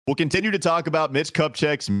We'll continue to talk about Mitch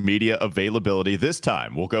Kupchak's media availability. This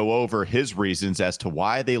time, we'll go over his reasons as to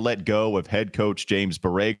why they let go of head coach James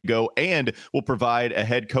Borrego, and we'll provide a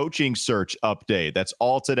head coaching search update. That's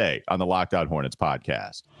all today on the Locked On Hornets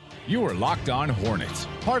podcast. You are Locked On Hornets,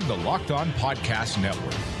 part of the Locked On Podcast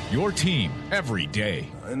Network, your team every day.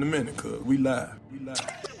 In a minute, cuz we live.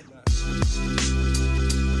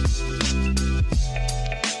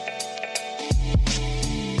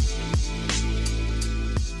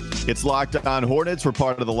 It's Locked On Hornets. We're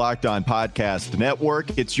part of the Locked On Podcast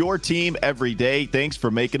Network. It's your team every day. Thanks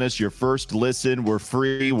for making us your first listen. We're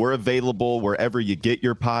free. We're available wherever you get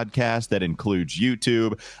your podcast. That includes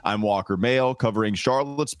YouTube. I'm Walker Mail, covering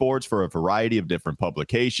Charlotte sports for a variety of different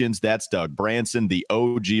publications. That's Doug Branson, the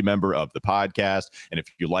OG member of the podcast. And if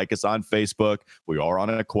you like us on Facebook, we are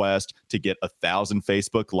on a quest to get 1,000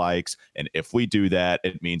 Facebook likes. And if we do that,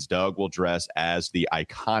 it means Doug will dress as the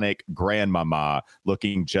iconic grandmama,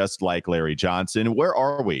 looking just like Larry Johnson. Where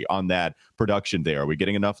are we on that production there? Are we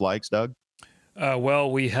getting enough likes, Doug?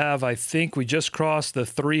 Well, we have, I think we just crossed the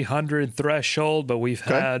 300 threshold, but we've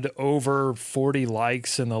had over 40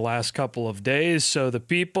 likes in the last couple of days. So the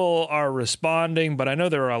people are responding, but I know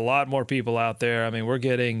there are a lot more people out there. I mean, we're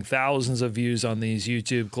getting thousands of views on these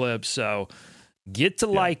YouTube clips. So get to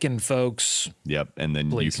liking, folks. Yep, and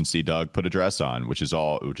then you can see Doug put a dress on, which is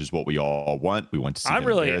what we all want. We want to see him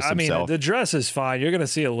embarrass himself. The dress is fine. You're going to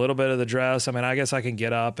see a little bit of the dress. I mean, I guess I can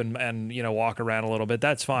get up and walk around a little bit.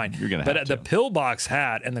 That's fine. You're going to have the pillbox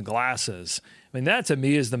hat and the glasses, I mean, that to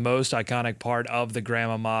me is the most iconic part of the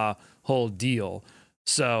grandmama whole deal.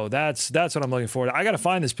 So that's what I'm looking for. I got to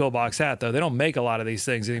find this pillbox hat, though. They don't make a lot of these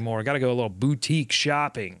things anymore. I got to go a little boutique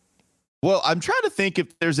shopping. Well, I'm trying to think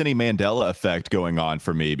if there's any Mandela effect going on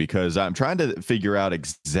for me, because I'm trying to figure out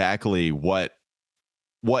exactly what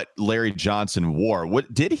Larry Johnson wore.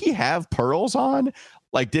 What did he have pearls on?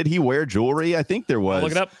 Like, did he wear jewelry? I think there was.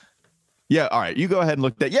 Look it up. Yeah, all right. You go ahead and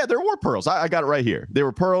look that. Yeah, there were pearls. I got it right here. There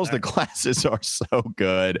were pearls. The glasses are so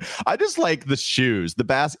good. I just like the shoes.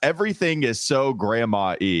 Everything is so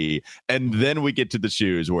grandma-y. And then we get to the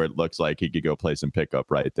shoes where it looks like he could go play some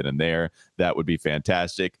pickup right then and there. That would be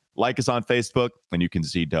fantastic. Like us on Facebook, and you can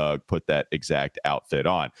see Doug put that exact outfit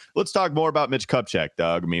on. Let's talk more about Mitch Kupchak,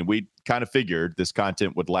 Doug. I mean, we kind of figured this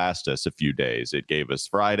content would last us a few days. It gave us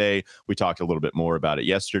Friday. We talked a little bit more about it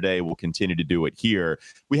yesterday. We'll continue to do it here.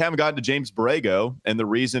 We haven't gotten to James Borrego and the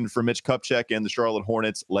reason for Mitch Kupchak and the Charlotte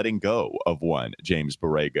Hornets letting go of one James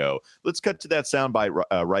Borrego. Let's cut to that soundbite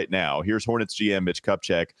right now. Here's Hornets GM Mitch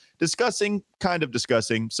Kupchak discussing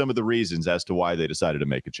some of the reasons as to why they decided to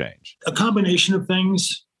make a change. A combination of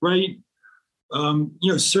things. Right.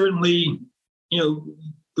 Certainly, the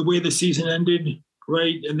way the season ended,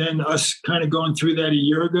 right. And then us kind of going through that a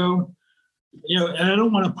year ago, and I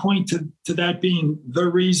don't want to point to that being the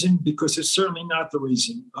reason, because it's certainly not the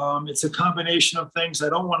reason. It's a combination of things. I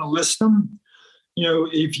don't want to list them.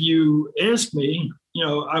 If you ask me,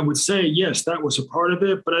 I would say, yes, that was a part of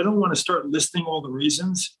it, but I don't want to start listing all the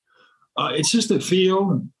reasons. It's just a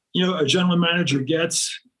feel, a general manager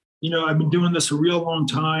gets. I've been doing this a real long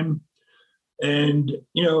time, and,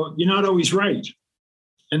 you're not always right.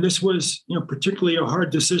 And this was, particularly a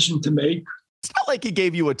hard decision to make. It's not like he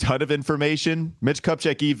gave you a ton of information. Mitch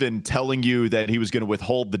Kupchak even telling you that he was going to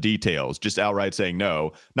withhold the details, just outright saying,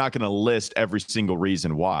 no, not going to list every single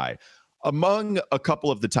reason why. Among a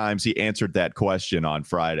couple of the times he answered that question on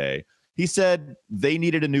Friday, he said they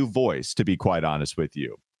needed a new voice, to be quite honest with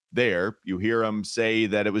you. There, you hear him say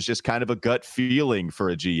that it was just kind of a gut feeling for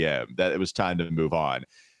a GM, that it was time to move on.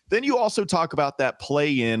 Then you also talk about that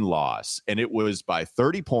play-in loss, and it was by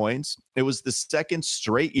 30 points. It was the second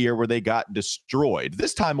straight year where they got destroyed,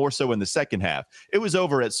 this time more so in the second half. It was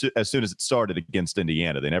over as soon as it started against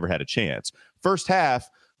Indiana. They never had a chance. First half,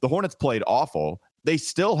 the Hornets played awful. They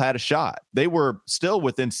still had a shot. They were still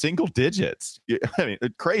within single digits. I mean,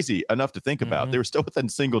 crazy enough to think about. They were still within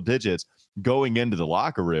single digits going into the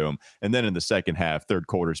locker room. And then in the second half, third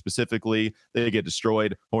quarter specifically, they get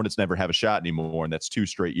destroyed. Hornets never have a shot anymore. And that's 2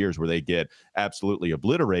 straight years where they get absolutely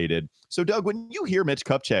obliterated. So, Doug, when you hear Mitch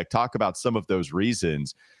Kupchak talk about some of those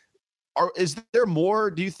reasons, is there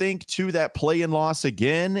more, do you think, to that play-in loss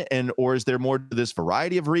again? Or is there more to this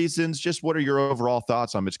variety of reasons? Just what are your overall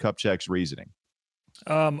thoughts on Mitch Kupchak's reasoning?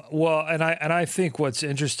 Well, and I think what's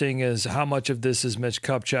interesting is how much of this is Mitch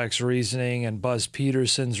Kupchak's reasoning and Buzz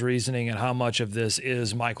Peterson's reasoning, and how much of this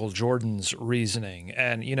is Michael Jordan's reasoning.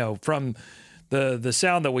 And, from the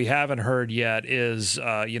sound that we haven't heard yet is,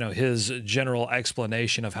 his general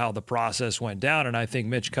explanation of how the process went down. And I think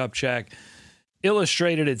Mitch Kupchak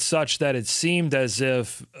illustrated it such that it seemed as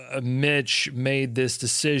if Mitch made this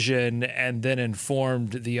decision and then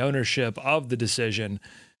informed the ownership of the decision,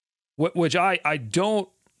 which I don't,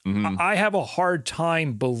 I have a hard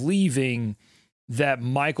time believing that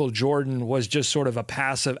Michael Jordan was just sort of a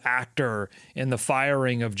passive actor in the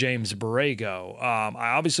firing of James Borrego.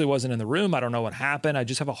 I obviously wasn't in the room. I don't know what happened. I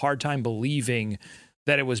just have a hard time believing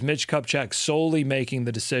that it was Mitch Kupchak solely making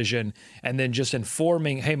the decision and then just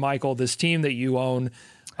informing, hey, Michael, this team that you own,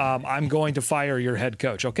 I'm going to fire your head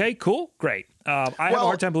coach. Okay, cool, great. I have a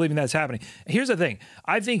hard time believing that's happening. Here's the thing.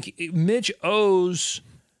 I think Mitch owes...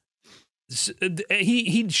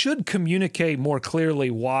 He should communicate more clearly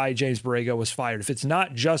why James Borrego was fired. If it's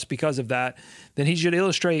not just because of that, then he should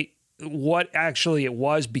illustrate what actually it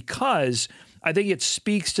was, because I think it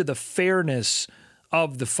speaks to the fairness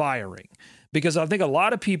of the firing. Because I think a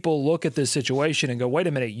lot of people look at this situation and go, wait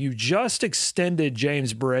a minute, you just extended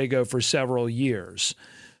James Borrego for several years.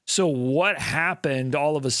 So what happened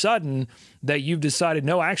all of a sudden that you've decided,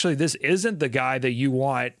 no, actually, this isn't the guy that you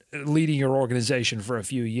want leading your organization for a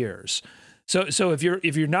few years? So if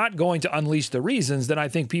you're not going to unleash the reasons, then I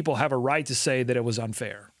think people have a right to say that it was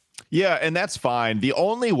unfair. Yeah, and that's fine. The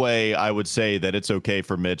only way I would say that it's okay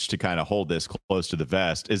for Mitch to kind of hold this close to the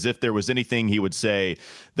vest is if there was anything he would say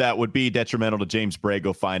that would be detrimental to James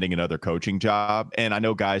Borrego finding another coaching job. And I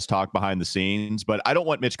know guys talk behind the scenes, but I don't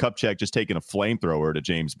want Mitch Kupchak just taking a flamethrower to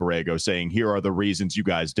James Borrego saying, here are the reasons you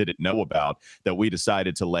guys didn't know about that we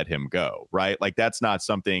decided to let him go, right? Like, that's not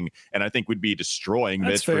something, and I think we'd be destroying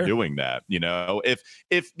Mitch for doing that, you know, if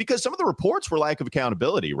because some of the reports were lack of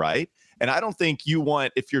accountability, right? And I don't think you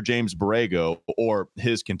want, if you're James Borrego or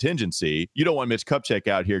his contingency, you don't want Mitch Kupchak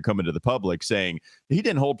out here coming to the public saying he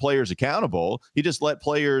didn't hold players accountable. He just let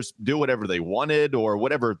players do whatever they wanted, or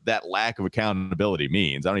whatever that lack of accountability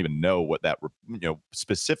means. I don't even know what that,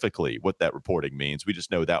 specifically what that reporting means. We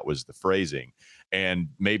just know that was the phrasing. And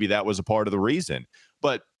maybe that was a part of the reason.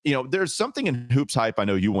 But, there's something in Hoops Hype I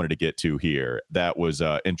know you wanted to get to here that was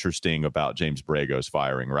interesting about James Borrego's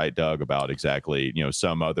firing, right, Doug? About exactly,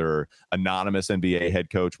 some other anonymous NBA head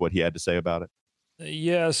coach, what he had to say about it.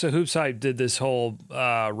 Yeah, so Hoops Hype did this whole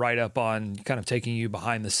write-up on kind of taking you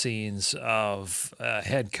behind the scenes of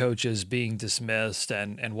head coaches being dismissed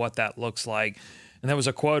and what that looks like. And there was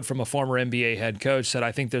a quote from a former NBA head coach said,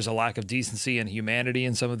 I think there's a lack of decency and humanity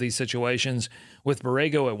in some of these situations. With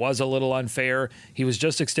Borrego, it was a little unfair. He was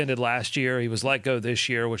just extended last year. He was let go this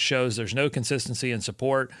year, which shows there's no consistency in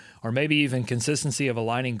support, or maybe even consistency of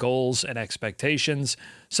aligning goals and expectations.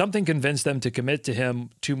 Something convinced them to commit to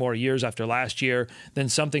him 2 more years after last year. Then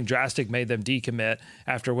something drastic made them decommit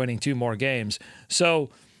after winning 2 more games.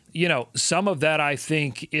 So, some of that I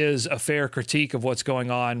think is a fair critique of what's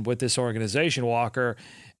going on with this organization, Walker.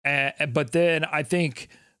 But then I think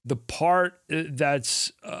the part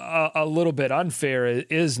that's a little bit unfair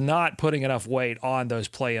is not putting enough weight on those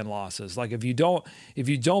play-in losses. Like, if you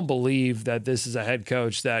don't believe that this is a head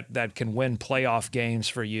coach that can win playoff games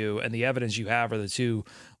for you, and the evidence you have are the 2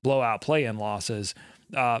 blowout play-in losses,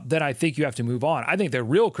 then I think you have to move on. I think the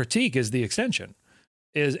real critique is the extension.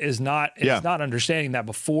 Is not understanding that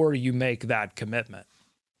before you make that commitment.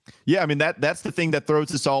 Yeah, I mean, that's the thing that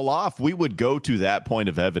throws us all off. We would go to that point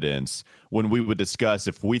of evidence when we would discuss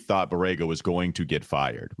if we thought Borrego was going to get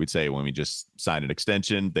fired. We'd say when we just signed an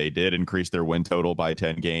extension, they did increase their win total by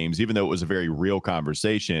 10 games. Even though it was a very real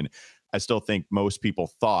conversation, I still think most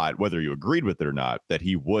people thought, whether you agreed with it or not, that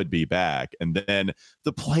he would be back. And then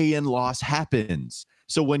the play-in loss happens.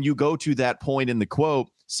 So when you go to that point in the quote,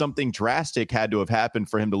 something drastic had to have happened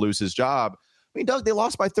for him to lose his job. I mean, Doug, they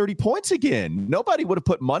lost by 30 points again. Nobody would have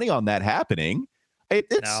put money on that happening.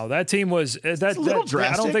 No, that team was that. A little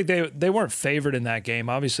drastic. I don't think they weren't favored in that game.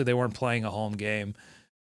 Obviously, they weren't playing a home game,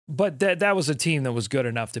 but that was a team that was good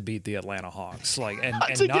enough to beat the Atlanta Hawks.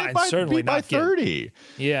 Certainly not 30.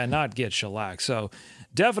 Not get shellacked. So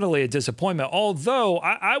definitely a disappointment. Although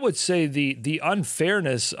I would say the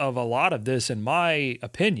unfairness of a lot of this, in my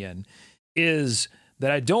opinion, is that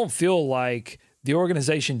I don't feel like the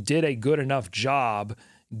organization did a good enough job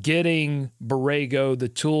getting Borrego the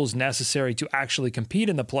tools necessary to actually compete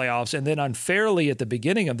in the playoffs, and then unfairly at the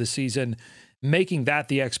beginning of the season making that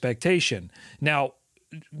the expectation. Now,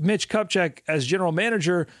 Mitch Kupchak, as general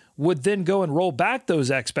manager, would then go and roll back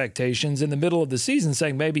those expectations in the middle of the season,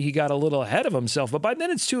 saying maybe he got a little ahead of himself. But by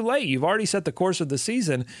then it's too late. You've already set the course of the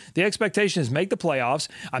season. The expectation is make the playoffs.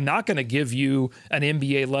 I'm not going to give you an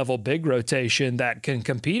NBA-level big rotation that can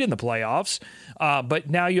compete in the playoffs, but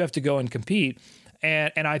now you have to go and compete,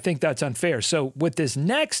 and I think that's unfair. So with this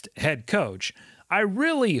next head coach, I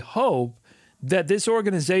really hope that this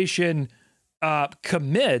organization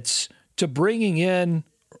commits to bringing in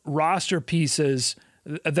roster pieces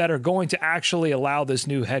that are going to actually allow this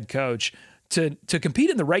new head coach to compete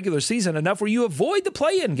in the regular season enough where you avoid the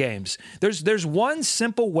play-in games. There's one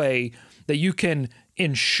simple way that you can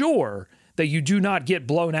ensure that you do not get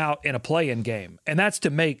blown out in a play-in game, and that's to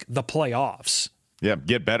make the playoffs. Yeah,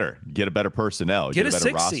 get better. Get a better personnel. Get a a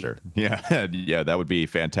better roster. Seed. Yeah, that would be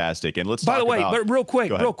fantastic. And let's By talk the way, about, but real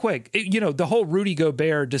quick, the whole Rudy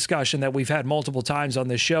Gobert discussion that we've had multiple times on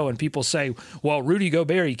this show, and people say, well, Rudy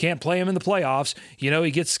Gobert, you can't play him in the playoffs.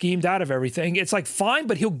 He gets schemed out of everything. It's like, fine,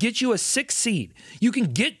 but he'll get you a 6 seed. You can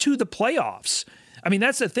get to the playoffs. I mean,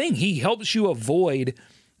 that's the thing. He helps you avoid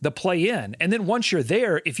the play-in. And then once you're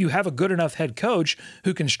there, if you have a good enough head coach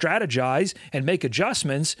who can strategize and make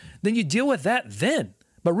adjustments, then you deal with that then.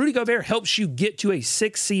 But Rudy Gobert helps you get to a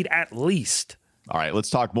 6 seed at least. All right, let's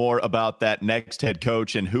talk more about that next head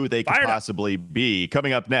coach and who they could possibly be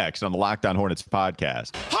coming up next on the Locked On Hornets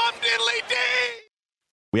podcast.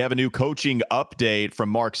 We have a new coaching update from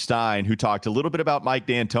Mark Stein, who talked a little bit about Mike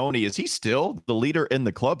D'Antoni. Is he still the leader in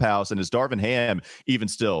the clubhouse? And is Darvin Ham even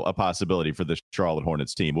still a possibility for the Charlotte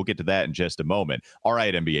Hornets team? We'll get to that in just a moment. All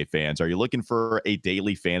right, NBA fans, are you looking for a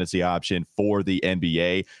daily fantasy option for the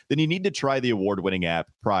NBA? Then you need to try the award-winning app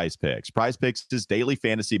Prize Picks. Prize Picks is daily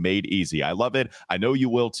fantasy made easy. I love it. I know you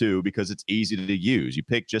will too, because it's easy to use. You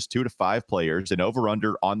pick just 2 to 5 players and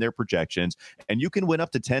over-under on their projections, and you can win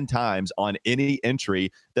up to 10 times on any entry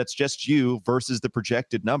that's just you versus the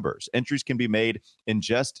projected numbers. Entries can be made in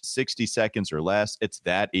just 60 seconds or less. It's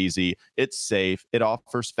that easy. It's safe. It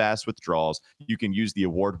offers fast withdrawals. You can use the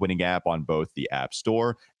award-winning app on both the App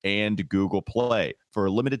Store and Google Play. For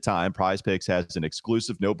a limited time, Prize Picks has an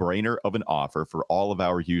exclusive no-brainer of an offer for all of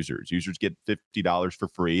our users. Users get $50 for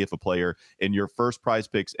free if a player in your first Prize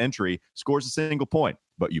Picks entry scores a single point,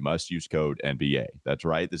 but you must use code NBA. That's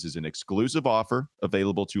right. This is an exclusive offer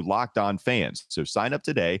available to Locked On fans. So sign up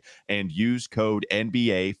today and use code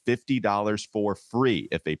NBA, $50 for free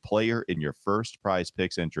if a player in your first Prize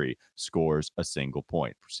Picks entry scores a single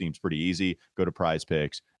point. Seems pretty easy. Go to Prize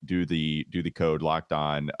Picks. Do the code Locked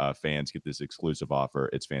On. Fans get this exclusive offer.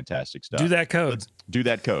 It's fantastic stuff. Do that code. Do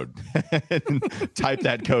that code. Type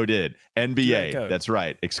that code in. NBA. Code. That's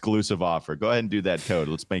right. Exclusive offer. Go ahead and do that code.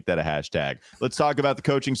 Let's make that a hashtag. Let's talk about the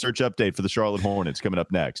coaching search update for the Charlotte Hornets coming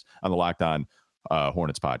up next on the Locked On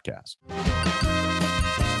Hornets podcast.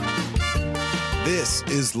 This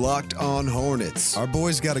is Locked On Hornets. Our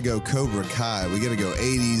boys got to go Cobra Kai. We got to go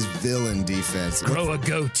 80s villain defense. Grow a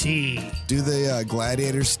goatee. Do the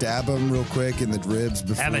gladiators stab them real quick in the ribs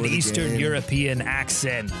before have an the Eastern game? European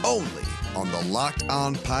accent. Only on the Locked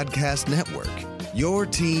On Podcast Network. Your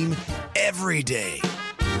team every day.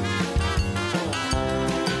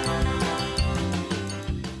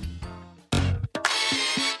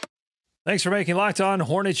 Thanks for making Locked On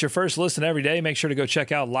Hornets your first listen every day. Make sure to go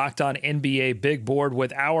check out Locked On NBA Big Board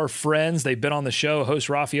with our friends. They've been on the show. Host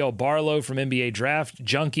Rafael Barlow from NBA Draft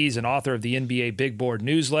Junkies and author of the NBA Big Board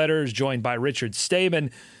newsletters, joined by Richard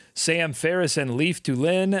Stamen, Sam Ferris, and Leif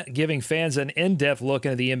Tulin, giving fans an in-depth look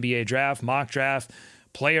into the NBA Draft, mock draft,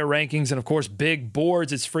 player rankings, and of course, big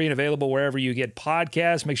boards. It's free and available wherever you get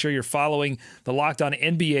podcasts. Make sure you're following the Locked On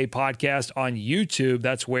NBA podcast on YouTube.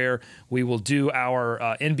 That's where we will do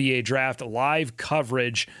our NBA draft live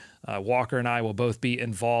coverage. Walker and I will both be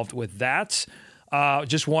involved with that.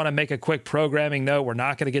 Just want to make a quick programming note. We're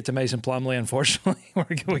not going to get to Mason Plumlee, unfortunately.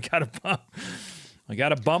 we got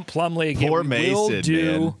to bump Plumlee again. Poor Mason,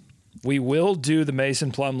 man. We will do the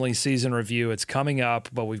Mason Plumlee season review. It's coming up,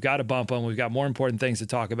 but we've got to bump him. We've got more important things to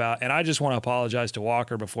talk about. And I just want to apologize to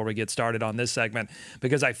Walker before we get started on this segment,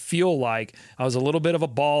 because I feel like I was a little bit of a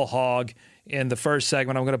ball hog in the first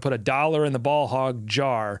segment. I'm going to put $1 in the ball hog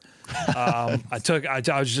jar. I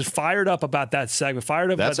was just fired up about that segment, fired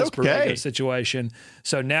up about this Borrego situation.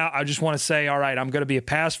 So now I just want to say, all right, I'm going to be a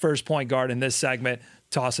pass first point guard in this segment.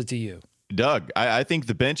 Toss it to you. Doug, I think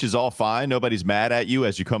the bench is all fine. Nobody's mad at you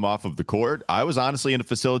as you come off of the court. I was honestly in a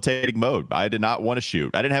facilitating mode. I did not want to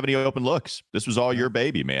shoot. I didn't have any open looks. This was all your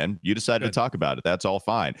baby, man. You decided to talk about it. That's all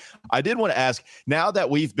fine. I did want to ask, now that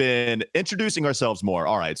we've been introducing ourselves more,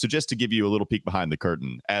 all right, so just to give you a little peek behind the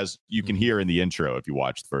curtain, as you can hear in the intro, if you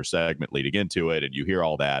watch the first segment leading into it and you hear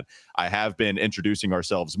all that, I have been introducing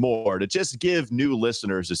ourselves more to just give new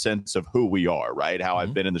listeners a sense of who we are, right? How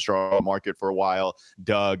I've been in the Charlotte market for a while.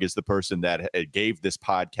 Doug is the person that gave this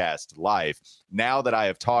podcast life. Now that I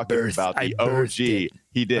have talked about the OG, he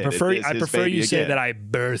did. I prefer you say that I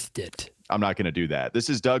birthed it. I'm not going to do that.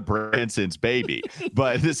 This is Doug Branson's baby,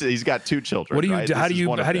 but he's got 2 children. What do you right? do? How do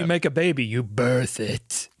you make a baby? You birth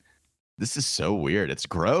it. This is so weird. It's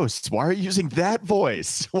gross. Why are you using that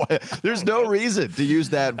voice? There's no reason to use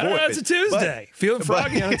that voice. It's a Tuesday. Feeling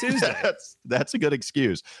froggy on a Tuesday. That's a good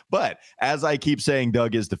excuse. But as I keep saying,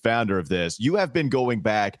 Doug is the founder of this. You have been going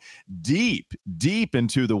back deep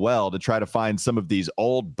into the well to try to find some of these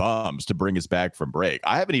old bums to bring us back from break.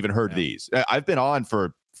 I haven't even heard these. I've been on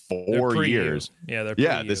for 4 years.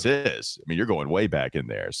 Yeah, this is. I mean, you're going way back in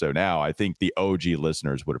there. So now I think the OG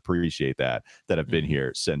listeners would appreciate that have been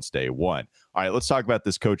here since day one. All right, let's talk about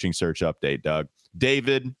this coaching search update, Doug.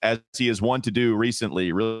 David, as he is one to do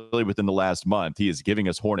recently, really within the last month, he is giving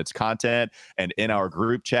us Hornets content. And in our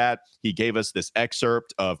group chat, he gave us this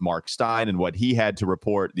excerpt of Mark Stein and what he had to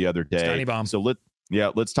report the other day. Steiny bomb. So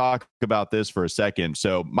let's talk about this for a second.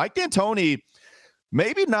 So Mike D'Antoni,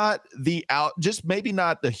 maybe not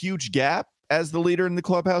the huge gap as the leader in the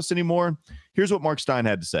clubhouse anymore. Here's what Mark Stein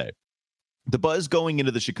had to say. The buzz going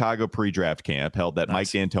into the Chicago pre-draft camp held that Mike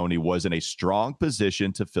D'Antoni was in a strong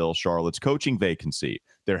position to fill Charlotte's coaching vacancy.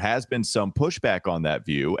 There has been some pushback on that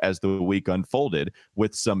view as the week unfolded,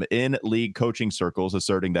 with some in-league coaching circles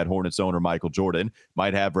asserting that Hornets owner Michael Jordan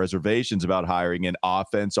might have reservations about hiring an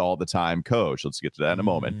offense all-the-time coach. Let's get to that in a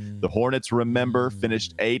moment. The Hornets, remember,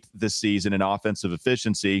 finished 8th this season in offensive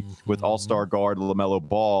efficiency with all-star guard LaMelo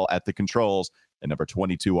Ball at the controls and number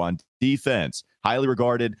 22 on defense. Highly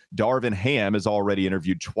regarded Darvin Ham is already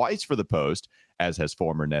interviewed twice for the post, as has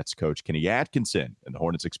former Nets coach Kenny Atkinson. And the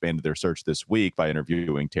Hornets expanded their search this week by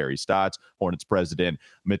interviewing Terry Stotts. Hornets president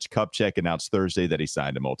Mitch Kupchak announced Thursday that he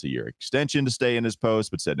signed a multi-year extension to stay in his post,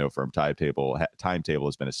 but said no firm timetable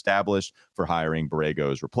has been established for hiring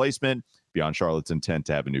Borrego's replacement beyond Charlotte's intent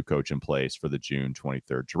to have a new coach in place for the June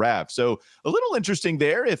 23rd draft. So a little interesting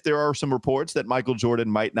there. If there are some reports that Michael Jordan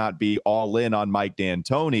might not be all in on Mike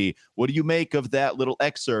D'Antoni, what do you make of that little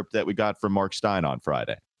excerpt that we got from Mark Stein on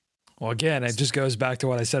Friday? Well, again, it just goes back to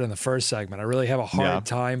what I said in the first segment. I really have a hard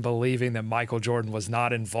time believing that Michael Jordan was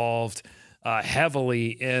not involved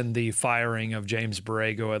heavily in the firing of James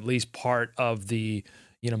Borrego, at least part of the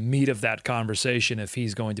meat of that conversation, if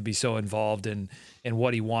he's going to be so involved in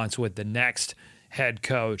what he wants with the next head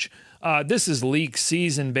coach. This is league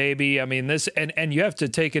season, baby. I mean, and you have to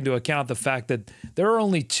take into account the fact that there are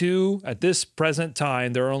only two, at this present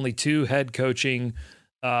time, there are only two head coaching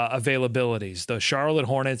availabilities, the Charlotte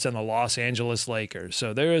Hornets and the Los Angeles Lakers.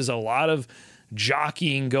 So there is a lot of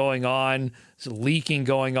jockeying going on, leaking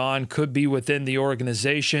going on, could be within the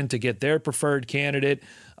organization to get their preferred candidate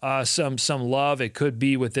some love. It could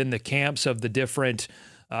be within the camps of the different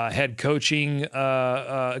head coaching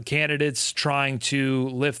candidates trying to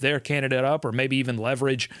lift their candidate up, or maybe even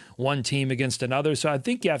leverage one team against another. So I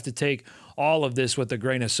think you have to take all of this with a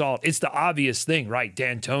grain of salt. It's the obvious thing, right?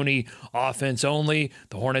 D'Antoni, offense only.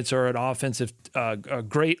 The Hornets are a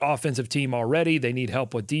great offensive team already. They need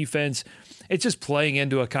help with defense. It's just playing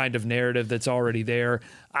into a kind of narrative that's already there.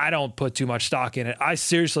 I don't put too much stock in it. I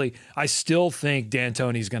still think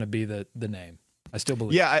D'Antoni's going to be the name. I still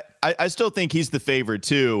believe. Yeah, I still think he's the favorite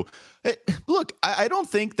too. Look, I don't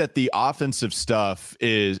think that the offensive stuff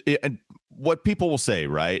is what people will say,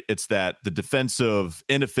 right? It's that the defensive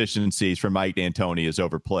inefficiencies from Mike D'Antoni is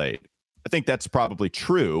overplayed. I think that's probably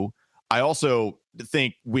true. I also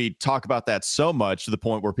think we talk about that so much to the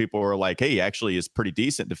point where people are like, hey, he actually is pretty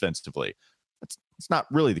decent defensively. It's not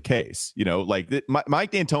really the case.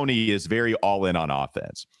 Mike D'Antoni is very all in on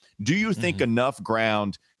offense. Do you think enough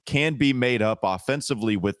ground can be made up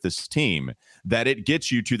offensively with this team that it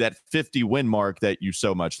gets you to that 50 win mark that you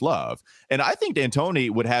so much love? And I think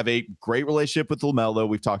D'Antoni would have a great relationship with LaMelo.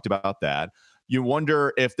 We've talked about that. You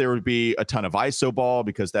wonder if there would be a ton of ISO ball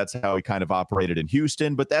because that's how he kind of operated in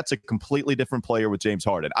Houston, but that's a completely different player with James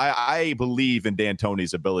Harden. I believe in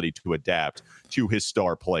D'Antoni's ability to adapt to his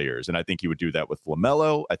star players, and I think he would do that with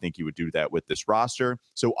LaMelo. I think he would do that with this roster.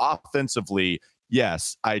 So offensively,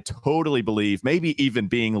 yes, I totally believe maybe even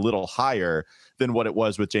being a little higher than what it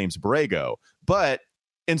was with James Borrego. But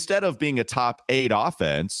instead of being a top 8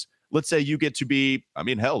 offense, let's say you get to be,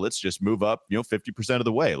 let's just move up, 50% of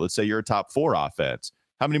the way. Let's say you're a top 4 offense.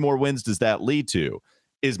 How many more wins does that lead to?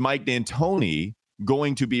 Is Mike D'Antoni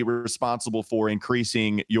going to be responsible for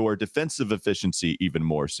increasing your defensive efficiency even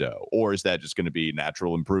more so? Or is that just going to be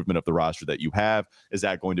natural improvement of the roster that you have? Is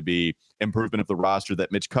that going to be improvement of the roster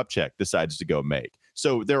that Mitch Kupchak decides to go make?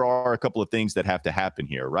 So there are a couple of things that have to happen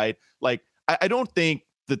here, right? Like, I don't think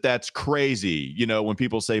that that's crazy, when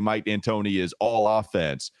people say Mike D'Antoni is all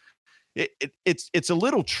offense. It's a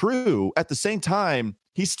little true. At the same time,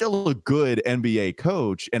 he's still a good NBA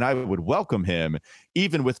coach, and I would welcome him,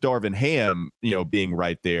 even with Darvin Ham, being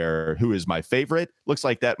right there, who is my favorite. Looks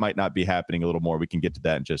like that might not be happening a little more. We can get to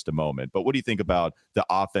that in just a moment. But what do you think about the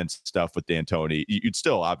offense stuff with D'Antoni? You'd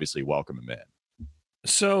still obviously welcome him in.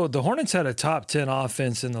 So the Hornets had a top 10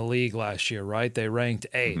 offense in the league last year, right? They ranked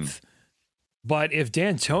 8th. Mm-hmm. But if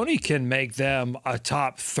D'Antoni can make them a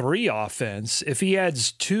top 3 offense, if he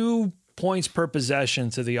adds 2 points per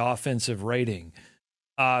possession to the offensive rating,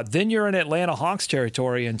 then you're in Atlanta Hawks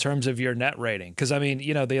territory in terms of your net rating. Because, I mean,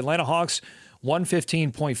 the Atlanta Hawks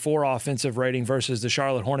 115.4 offensive rating versus the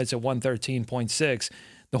Charlotte Hornets at 113.6.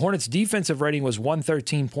 The Hornets defensive rating was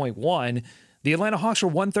 113.1. The Atlanta Hawks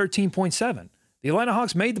were 113.7. The Atlanta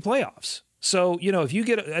Hawks made the playoffs. So, if you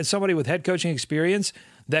get somebody with head coaching experience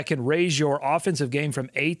that can raise your offensive game from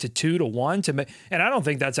 8 to 2 to 1 and I don't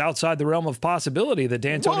think that's outside the realm of possibility that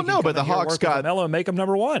D'Antoni can come but the Hawks got Melo and make them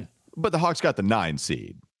number 1. But the Hawks got the 9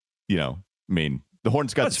 seed. The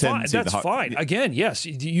Hornets got the 10 seed. That's fine. Again, yes,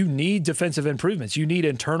 you need defensive improvements. You need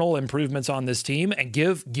internal improvements on this team, and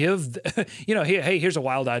give hey, here's a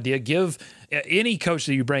wild idea. Give any coach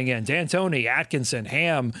that you bring in, D'Antoni, Atkinson,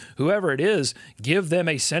 Ham, whoever it is, give them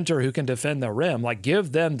a center who can defend the rim. Like,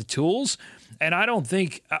 give them the tools. And I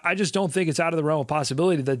just don't think it's out of the realm of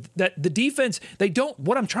possibility that the defense,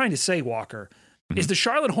 what I'm trying to say, Walker, is the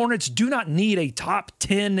Charlotte Hornets do not need a top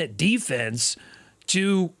 10 defense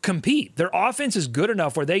to compete. Their offense is good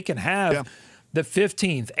enough where they can have the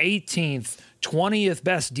 15th, 18th, 20th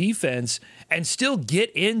best defense and still get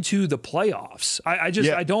into the playoffs.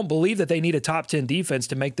 I don't believe that they need a top 10 defense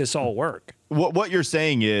to make this all work. What you're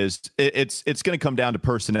saying is it's going to come down to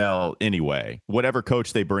personnel anyway. Whatever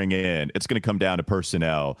coach they bring in, it's going to come down to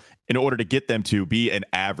personnel in order to get them to be an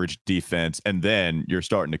average defense, and then you're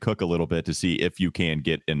starting to cook a little bit to see if you can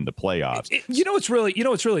get in the playoffs.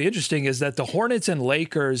 What's really interesting is that the Hornets and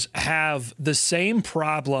Lakers have the same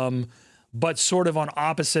problem, but sort of on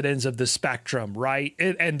opposite ends of the spectrum, right?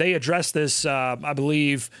 And they addressed this, I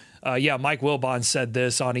believe. Mike Wilbon said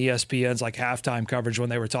this on ESPN's halftime coverage when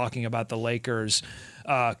they were talking about the Lakers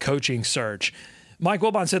coaching search. Mike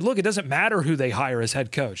Wilbon said, look, it doesn't matter who they hire as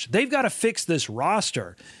head coach. They've got to fix this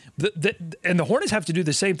roster. And the Hornets have to do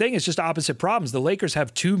the same thing. It's just opposite problems. The Lakers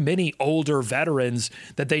have too many older veterans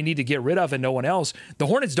that they need to get rid of and no one else. The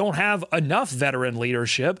Hornets don't have enough veteran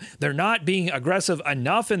leadership. They're not being aggressive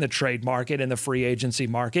enough in the trade market and the free agency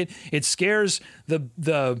market. It scares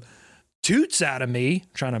the toots out of me. I'm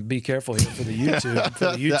trying to be careful here for the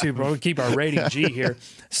YouTube. We'll keep our rating G here.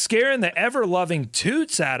 Scaring the ever-loving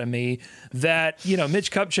toots out of me that,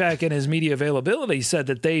 Mitch Kupchak and his media availability said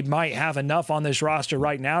that they might have enough on this roster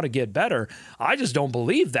right now to get better. I just don't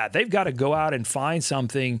believe that. They've got to go out and find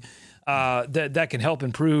something that can help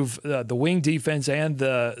improve the wing defense and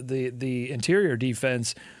the interior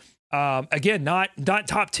defense. Again, not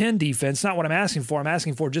top 10 defense, not what I'm asking for. I'm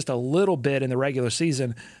asking for just a little bit in the regular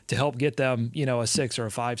season to help get them, a 6 or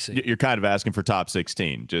a 5 seed. You're kind of asking for top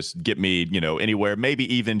 16. Just get me, anywhere,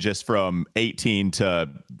 maybe even just from 18 to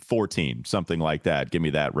 14, something like that. Give me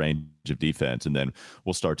that range of defense, and then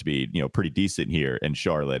we'll start to be, pretty decent here in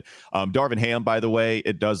Charlotte. Darvin Ham, by the way,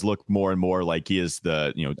 it does look more and more like he is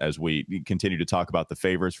the, as we continue to talk about the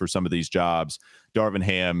favors for some of these jobs, Darvin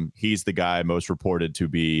Ham, he's the guy most reported to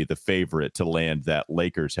be the favorite to land that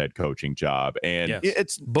Lakers head coaching job. And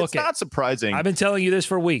it's not surprising. I've been telling you this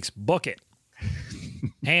for weeks. Book it.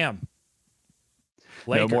 Ham.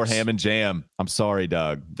 Lakers. No more ham and jam. I'm sorry,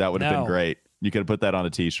 Doug. That would have been great. You could have put that on a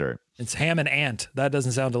t-shirt. It's ham and ant. That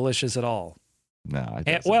doesn't sound delicious at all. No.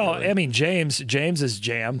 Really. I mean, James is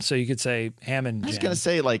jam, so you could say ham and jam. I was going to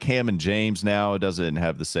say ham and James now. It doesn't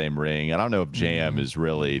have the same ring. I don't know if jam is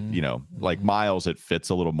really, like Miles, it fits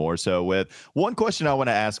a little more so with. One question I want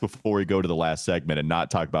to ask before we go to the last segment and not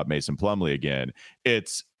talk about Mason Plumlee again.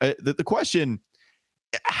 It's the question,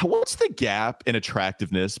 what's the gap in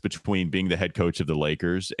attractiveness between being the head coach of the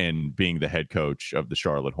Lakers and being the head coach of the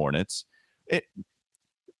Charlotte Hornets?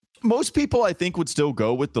 Most people, I think, would still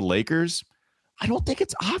go with the Lakers. I don't think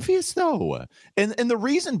it's obvious, though. And the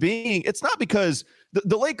reason being, it's not because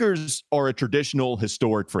the Lakers are a traditional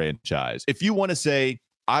historic franchise. If you want to say,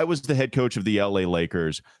 I was the head coach of the LA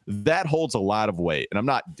Lakers, that holds a lot of weight. And I'm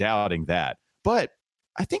not doubting that. But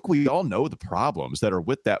I think we all know the problems that are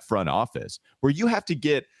with that front office, where you have to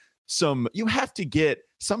get some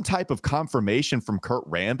type of confirmation from Kurt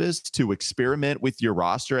Rambis to experiment with your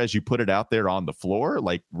roster as you put it out there on the floor.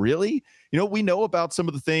 Like, really? We know about some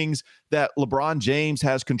of the things that LeBron James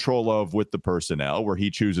has control of with the personnel, where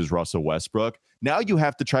he chooses Russell Westbrook. Now you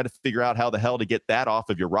have to try to figure out how the hell to get that off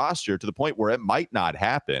of your roster to the point where it might not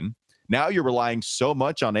happen. Now you're relying so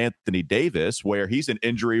much on Anthony Davis, where he's an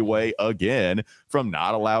injury away again from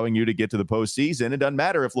not allowing you to get to the postseason. It doesn't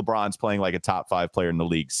matter if LeBron's playing like a top 5 player in the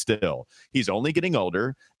league still. He's only getting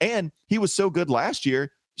older, and he was so good last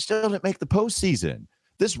year, he still didn't make the postseason.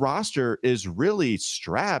 This roster is really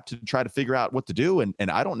strapped to try to figure out what to do,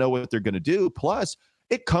 and I don't know what they're going to do. Plus,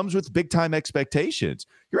 it comes with big-time expectations.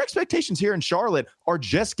 Your expectations here in Charlotte are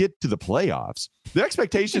just get to the playoffs. The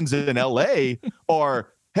expectations in L.A. are,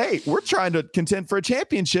 hey, we're trying to contend for a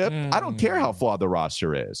championship. I don't care how flawed the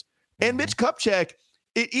roster is. And Mitch Kupchak,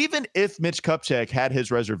 even if Mitch Kupchak had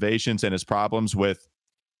his reservations and his problems with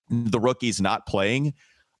the rookies not playing,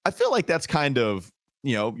 I feel like that's kind of,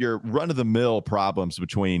 your run-of-the-mill problems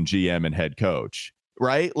between GM and head coach.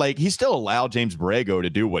 Right? Like, he still allowed James Borrego to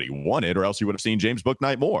do what he wanted, or else you would have seen James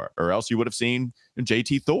Bouknight more, or else you would have seen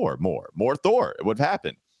JT Thor more Thor. It would have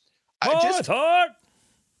happened. Thor!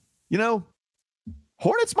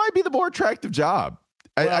 Hornets might be the more attractive job.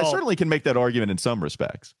 I certainly can make that argument in some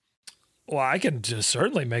respects. Well, I can just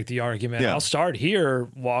certainly make the argument. Yeah. I'll start here,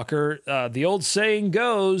 Walker. The old saying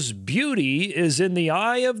goes, beauty is in the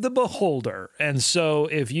eye of the beholder. And so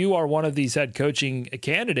if you are one of these head coaching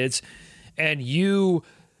candidates and you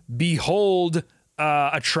behold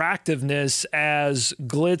attractiveness as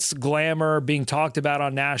glitz, glamour being talked about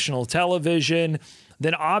on national television,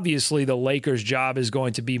 then obviously the Lakers' job is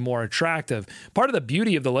going to be more attractive. Part of the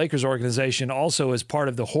beauty of the Lakers organization also is part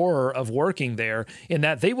of the horror of working there, in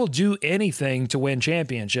that they will do anything to win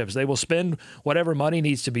championships. They will spend whatever money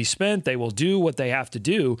needs to be spent. They will do what they have to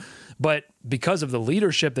do. But because of the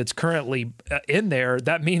leadership that's currently in there,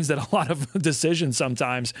 that means that a lot of decisions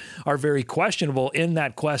sometimes are very questionable in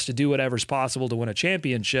that quest to do whatever's possible to win a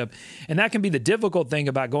championship. And that can be the difficult thing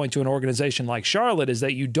about going to an organization like Charlotte, is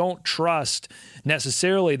that you don't trust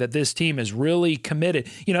necessarily that this team is really committed.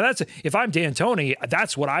 If I'm D'Antoni,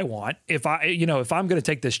 that's what I want. If I'm going to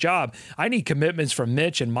take this job, I need commitments from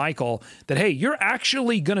Mitch and Michael that, hey, you're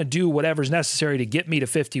actually going to do whatever's necessary to get me to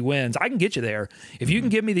 50 wins. I can get you there. If you can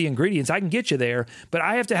give me the ingredients, I can get you there, but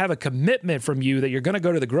I have to have a commitment from you that you're going to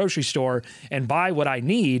go to the grocery store and buy what I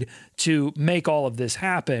need to make all of this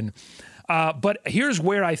happen. But here's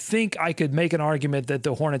where I think I could make an argument that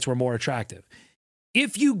the Hornets were more attractive.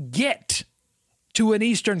 If you get to an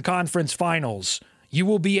Eastern Conference Finals, you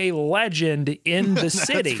will be a legend in the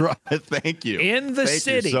city. That's right. Thank you. In the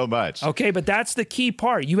city. Thank you so much. Okay, but that's the key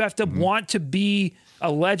part. You have to want to be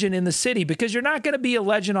a legend in the city, because you're not going to be a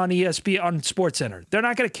legend on ESPN, on SportsCenter. They're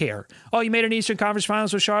not going to care. Oh, you made an Eastern Conference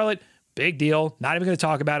Finals with Charlotte? Big deal. Not even going to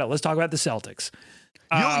talk about it. Let's talk about the Celtics.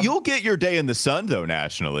 You'll get your day in the sun, though,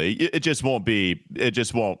 nationally. It just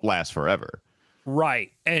won't last forever.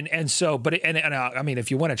 Right. And so, but I mean, if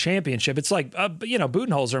you win a championship, it's like,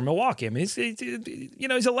 Budenholzer in Milwaukee. I mean,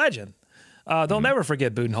 he's a legend. They'll never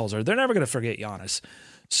forget Budenholzer. They're never going to forget Giannis.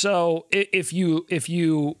 So if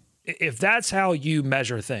that's how you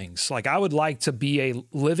measure things, like, I would like to be a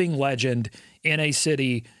living legend in a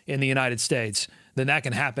city in the United States, then that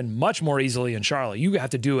can happen much more easily in Charlotte. You have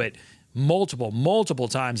to do it multiple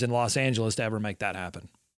times in Los Angeles to ever make that happen.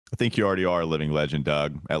 I think you already are a living legend,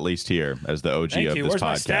 Doug, at least here as the OG Thank of you. this Where's podcast.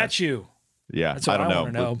 my statue? Yeah, That's what I want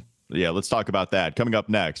to know. Yeah, let's talk about that. Coming up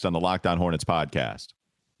next on the Locked On Hornets podcast.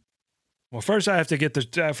 Well, first I have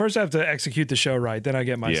to execute the show right. Then I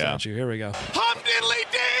get my statue. Here we go. Hum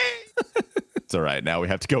diddly dee! It's all right. Now we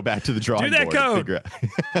have to go back to the drawing board.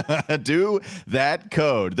 Do that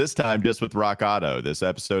code. This time just with Rock Auto. This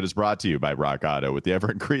episode is brought to you by Rock Auto. With the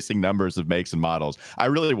ever-increasing numbers of makes and models, I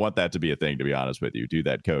really want that to be a thing, to be honest with you. Do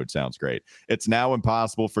that code. Sounds great. It's now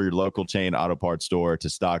impossible for your local chain auto parts store to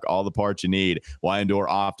stock all the parts you need. Why endure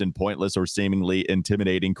often pointless or seemingly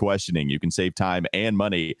intimidating questioning? You can save time and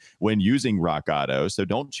money when using Rock Auto. So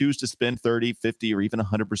don't choose to spend 30, 50, or even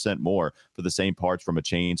 100% more for the same parts from a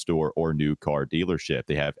chain store or new car dealership.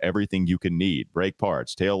 They have everything you can need: brake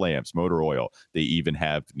parts, tail lamps, motor oil. They even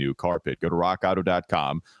have new carpet. Go to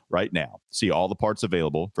rockauto.com right now. See all the parts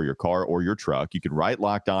available for your car or your truck. You can write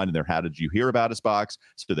Locked On in their How Did You Hear About Us box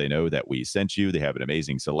so they know that we sent you. They have an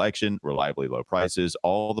amazing selection, reliably low prices,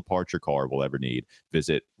 all the parts your car will ever need.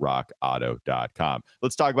 Visit rockauto.com.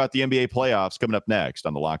 Let's talk about the NBA playoffs coming up next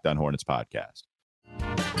on the Locked On Hornets podcast.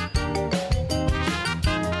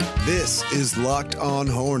 This is Locked On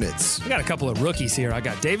Hornets. I got a couple of rookies here. I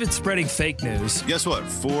got David spreading fake news. Guess what?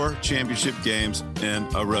 4 championship games in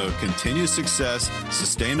a row. Continued success,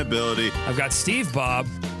 sustainability. I've got Steve Bob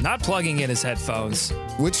not plugging in his headphones.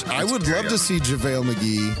 Which I would love to see JaVale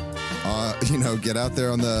McGee, get out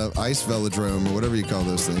there on the ice velodrome or whatever you call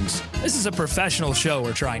those things. This is a professional show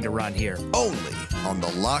we're trying to run here. Only on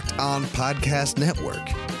the Locked On Podcast Network.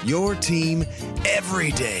 Your team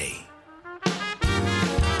every day.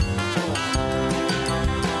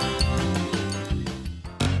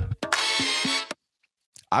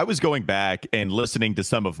 I was going back and listening to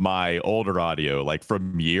some of my older audio, like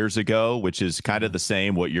from years ago, which is kind of the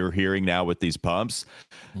same what you're hearing now with these pumps.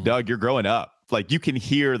 Doug, you're growing up. Like you can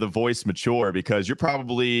hear the voice mature because you're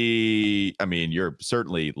probably, I mean, you're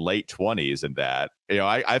certainly late 20s in that. You know,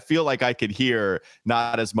 I feel like I could hear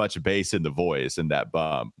not as much bass in the voice in that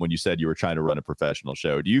bump when you said you were trying to run a professional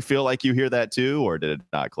show. Do you feel like you hear that too, or did it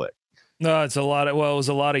not click? No, it was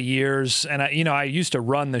a lot of years. And I used to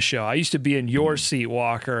run the show. I used to be in your seat,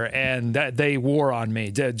 Walker, and that they wore on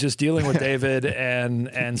me. Just dealing with David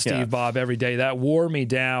and Steve Bob every day. That wore me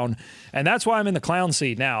down. And that's why I'm in the clown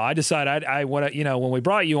seat now. I decided I want to, when we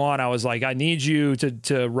brought you on, I was like, I need you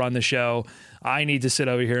to run the show. I need to sit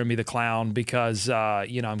over here and be the clown because,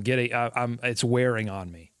 it's wearing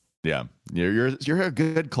on me. Yeah, you're a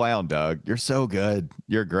good clown, Doug. You're so good.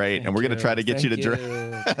 You're great, and we're gonna try to get you to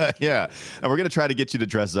dress. Yeah, and we're gonna try to get you to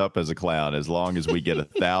dress up as a clown. As long as we get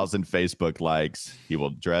 1,000 Facebook likes, he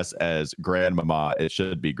will dress as Grandmama. It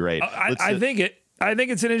should be great. I think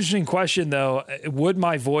it's an interesting question, though. Would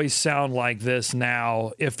my voice sound like this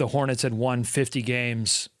now if the Hornets had won 50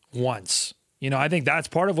 games once? I think that's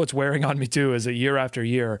part of what's wearing on me too. Is that year after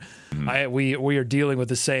year, we are dealing with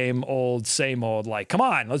the same old. Like, come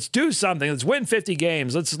on, let's do something. Let's win 50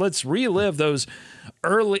 games. Let's relive those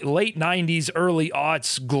late 90s, early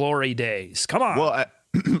aughts glory days. Come on. Well,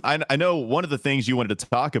 I know one of the things you wanted to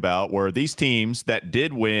talk about were these teams that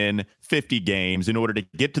did win 50 games in order to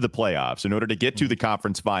get to the playoffs, in order to get to the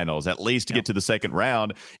conference finals, at least to get to the second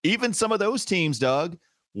round. Even some of those teams, Doug,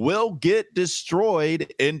 will get destroyed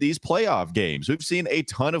in these playoff games. We've seen a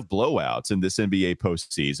ton of blowouts in this NBA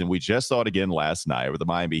postseason. We just saw it again last night with the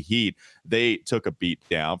Miami Heat. They took a beat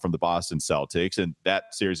down from the Boston Celtics, and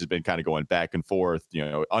that series has been kind of going back and forth,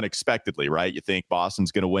 unexpectedly, right? You think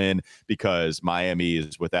Boston's going to win because Miami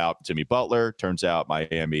is without Jimmy Butler. Turns out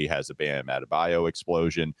Miami has a Bam Adebayo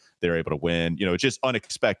explosion. They're able to win. It's just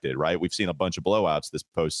unexpected, right? We've seen a bunch of blowouts this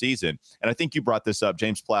postseason. And I think you brought this up.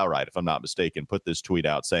 James Plowright, if I'm not mistaken, put this tweet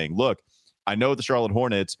out saying, look, I know the Charlotte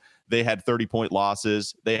Hornets, they had 30-point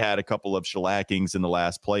losses. They had a couple of shellackings in the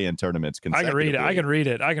last play-in tournaments. I can read it. I can read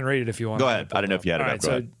it if you want. Go ahead. I don't know if you had it. All right,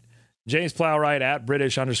 so James Plowright at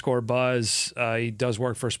British_Buzz. He does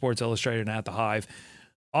work for Sports Illustrated and at The Hive.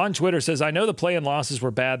 On Twitter says, I know the play-in losses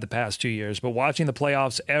were bad the past 2 years, but watching the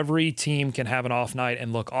playoffs, every team can have an off night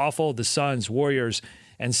and look awful. The Suns, Warriors,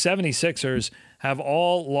 and 76ers have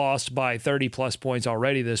all lost by 30-plus points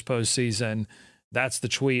already this postseason. That's the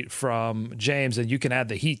tweet from James, and you can add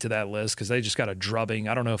the Heat to that list because they just got a drubbing.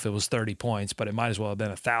 I don't know if it was 30 points, but it might as well have been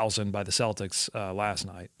 1,000 by the Celtics last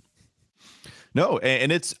night. No,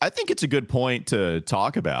 and I think it's a good point to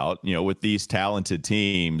talk about, with these talented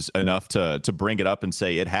teams enough to bring it up and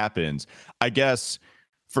say it happens. I guess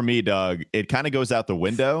for me, Doug, it kind of goes out the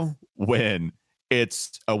window when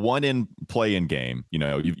it's a one-in play-in game.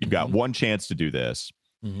 You've got one chance to do this.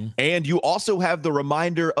 Mm-hmm. And you also have the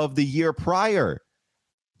reminder of the year prior,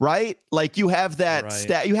 right? Like you have that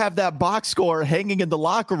stat, you have that box score hanging in the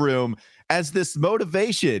locker room as this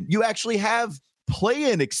motivation. You actually have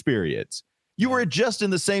play-in experience. You were just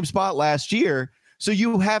in the same spot last year, so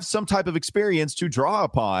you have some type of experience to draw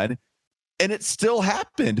upon, and it still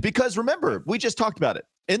happened. Because remember, we just talked about it.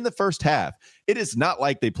 In the first half, it is not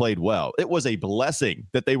like they played well. It was a blessing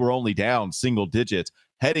that they were only down single digits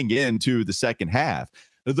heading into the second half.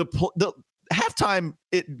 The halftime,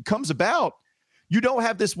 it comes about. You don't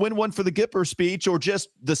have this win one for the Gipper speech or just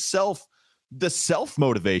the self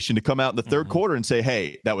motivation to come out in the third quarter and say,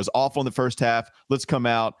 hey, that was awful in the first half. Let's come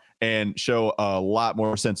out and show a lot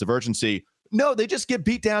more sense of urgency. No, they just get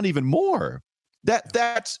beat down even more.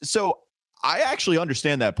 That's so I actually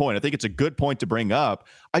understand that point. I think it's a good point to bring up.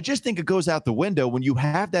 I just think it goes out the window when you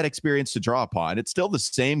have that experience to draw upon. It's still the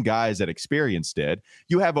same guys that experienced it.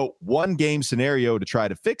 You have a one-game scenario to try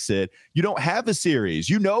to fix it. You don't have a series.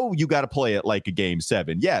 You got to play it like a Game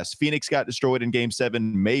 7. Yes, Phoenix got destroyed in Game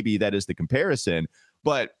 7. Maybe that is the comparison.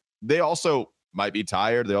 But they also might be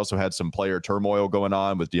tired. They also had some player turmoil going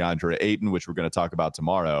on with DeAndre Ayton, which we're going to talk about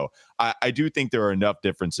tomorrow. I do think there are enough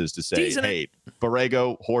differences to say, hey,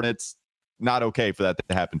 Borrego, Hornets, not okay for that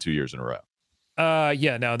to happen 2 years in a row.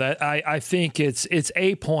 I think it's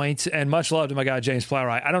a point, and much love to my guy James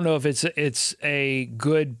Plowright. I don't know if it's a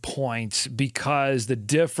good point because the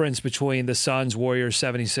difference between the Suns, Warriors,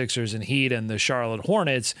 76ers, and Heat and the Charlotte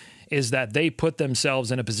Hornets is that they put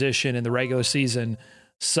themselves in a position in the regular season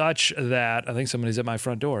such that I think somebody's at my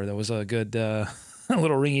front door. That was a good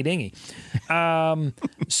little ringy dingy.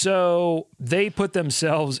 So they put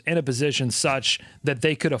themselves in a position such that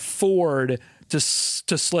they could afford to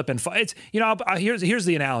slip and fall. It's, you know, here's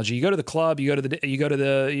the analogy. You go to the club, you go to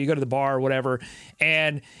the bar or whatever,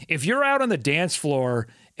 and if you're out on the dance floor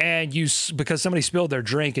and because somebody spilled their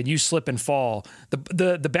drink and you slip and fall,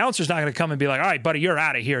 the bouncer's not going to come and be like, all right, buddy, you're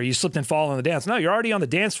out of here. You slipped and fall on the dance. No, you're already on the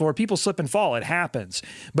dance floor. People slip and fall. It happens.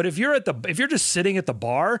 But if you're just sitting at the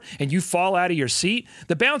bar and you fall out of your seat,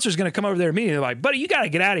 the bouncer's going to come over there immediately like, buddy, you got to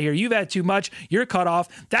get out of here. You've had too much. You're cut off.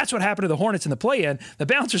 That's what happened to the Hornets in the play-in. The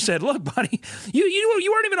bouncer said, look, buddy, you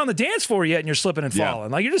weren't even on the dance floor yet and you're slipping and falling.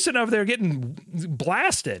 Like, you're just sitting over there getting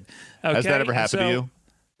blasted. Okay? Has that ever happened to you?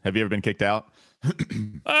 Have you ever been kicked out?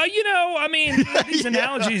 You know, I mean, these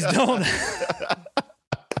analogies don't.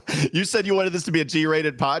 You said you wanted this to be a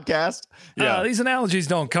G-rated podcast. Yeah, these analogies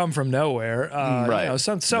don't come from nowhere. Right.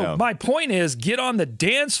 You know, my point is, get on the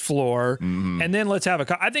dance floor, and then let's have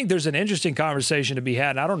I think there's an interesting conversation to be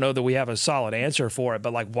had, and I don't know that we have a solid answer for it,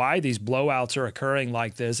 but like why these blowouts are occurring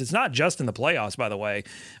like this. It's not just in the playoffs, by the way.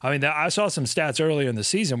 I mean, I saw some stats earlier in the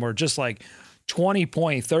season where just like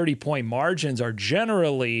 20-point, 30-point margins are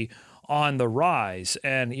generally on the rise.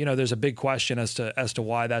 And, you know, there's a big question as to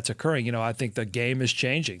why that's occurring. You know, I think the game is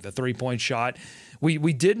changing. The 3-point shot, we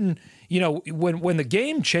didn't, you know, when the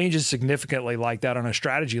game changes significantly like that on a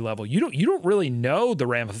strategy level, you don't really know the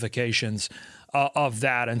ramifications of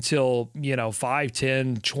that until, you know, 5,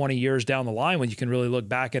 10, 20 years down the line when you can really look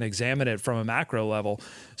back and examine it from a macro level.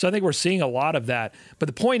 So I think we're seeing a lot of that. But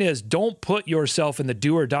the point is, don't put yourself in the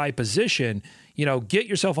do or die position. You know, get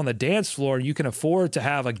yourself on the dance floor. You can afford to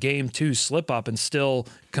have a game 2 slip up and still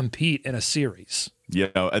compete in a series. You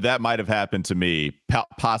know, that might have happened to me.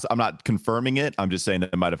 I'm not confirming it. I'm just saying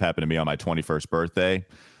that it might have happened to me on my 21st birthday.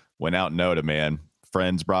 Went out and Noda, man.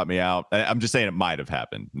 Friends brought me out. I'm just saying it might have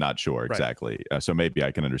happened. Not sure exactly. Right. So maybe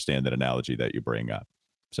I can understand that analogy that you bring up.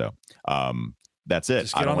 So, that's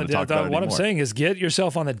it. I don't want to talk about it what anymore. I'm saying is get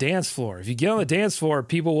yourself on the dance floor. If you get on the dance floor,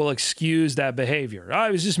 people will excuse that behavior. Oh, I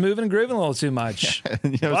was just moving and grooving a little too much.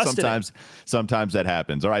 You know, sometimes that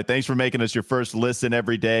happens. All right. Thanks for making us your first listen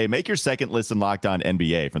every day. Make your second listen Locked On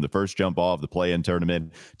NBA. From the first jump ball of the play-in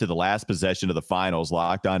tournament to the last possession of the finals,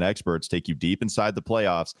 Locked On experts take you deep inside the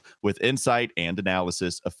playoffs with insight and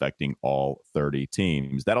analysis affecting all 30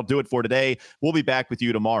 teams. That'll do it for today. We'll be back with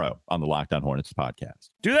you tomorrow on the Locked On Hornets podcast.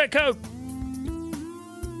 Do that, Coach.